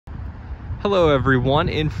Hello everyone,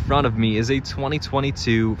 in front of me is a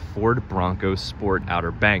 2022 Ford Bronco Sport Outer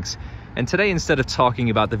Banks. And today, instead of talking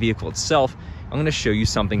about the vehicle itself, I'm going to show you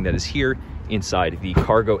something that is here inside the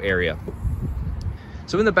cargo area.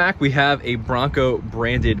 So in the back, we have a Bronco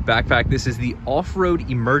branded backpack. This is the Off-Road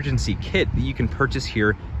Emergency Kit that you can purchase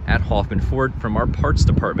here at Hoffman Ford from our parts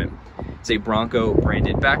department. It's a Bronco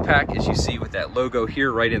branded backpack, as you see with that logo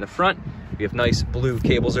here right in the front. We have nice blue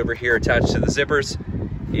cables over here attached to the zippers,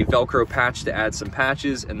 a Velcro patch to add some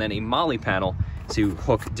patches, and then a MOLLE panel to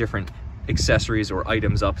hook different accessories or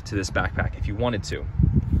items up to this backpack if you wanted to.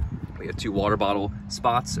 We have two water bottle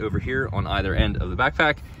spots over here on either end of the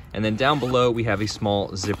backpack, and then down below we have a small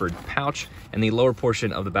zippered pouch, and the lower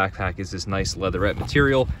portion of the backpack is this nice leatherette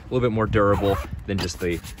material, a little bit more durable than just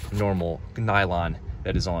the normal nylon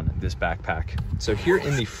that is on this backpack. So here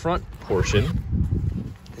in the front portion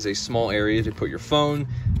is a small area to put your phone,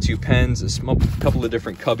 two pens, a couple of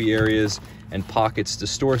different cubby areas, and pockets to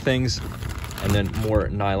store things, and then more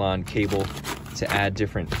nylon cable to add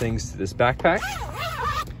different things to this backpack.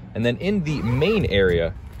 And then in the main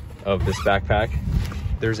area of this backpack,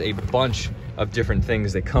 there's a bunch of different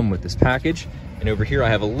things that come with this package. And over here I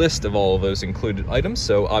have a list of all of those included items.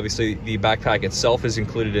 So obviously the backpack itself is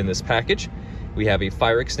included in this package. We have a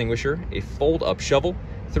fire extinguisher, a fold-up shovel,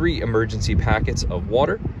 3 emergency packets of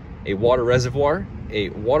water, a water reservoir, a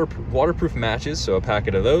waterproof matches, so a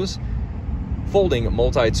packet of those, folding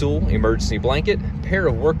multi-tool emergency blanket, pair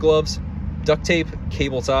of work gloves, duct tape,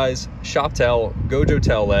 cable ties, shop towel, Gojo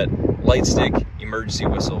towelette, light stick, emergency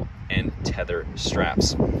whistle, and tether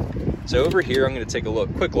straps. So over here, I'm going to take a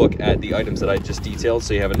quick look at the items that I just detailed.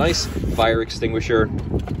 So you have a nice fire extinguisher.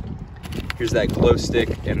 Here's that glow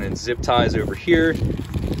stick, and then zip ties over here,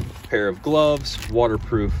 pair of gloves,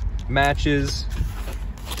 waterproof matches.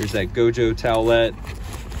 Here's that Gojo towelette.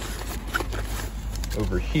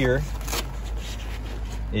 Over here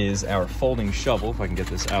is our folding shovel, if I can get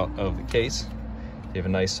this out of the case. You have a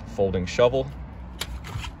nice folding shovel.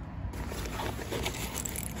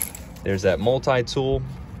 There's that multi-tool.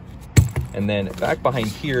 And then back behind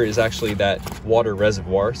here is actually that water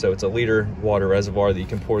reservoir. So it's a liter water reservoir that you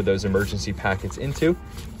can pour those emergency packets into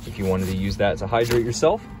if you wanted to use that to hydrate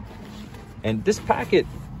yourself. And this packet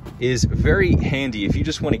is very handy if you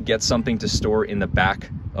just want to get something to store in the back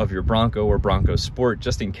of your Bronco or Bronco Sport,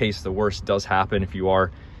 just in case the worst does happen. If you are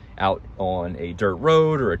out on a dirt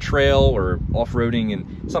road or a trail or off-roading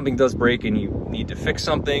and something does break and you need to fix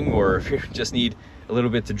something, or if you just need a little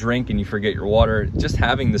bit to drink and you forget your water, just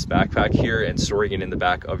having this backpack here and storing it in the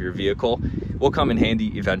back of your vehicle will come in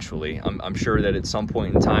handy eventually. I'm sure that at some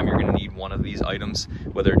point in time you're going to need one of these items,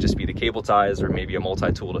 whether it just be the cable ties or maybe a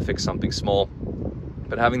multi-tool to fix something small.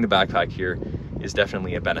 But having the backpack here is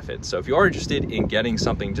definitely a benefit. So if you are interested in getting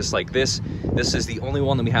something just like this is the only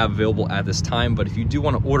one that we have available at this time. But if you do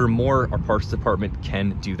want to order more, our parts department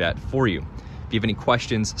can do that for you. If you have any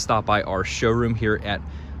questions, stop by our showroom here at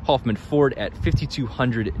Hoffman Ford at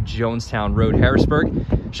 5200 Jonestown Road, Harrisburg.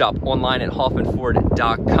 Shop online at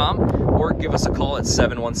hoffmanford.com or give us a call at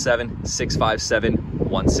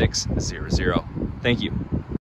 717-657-1600. Thank you.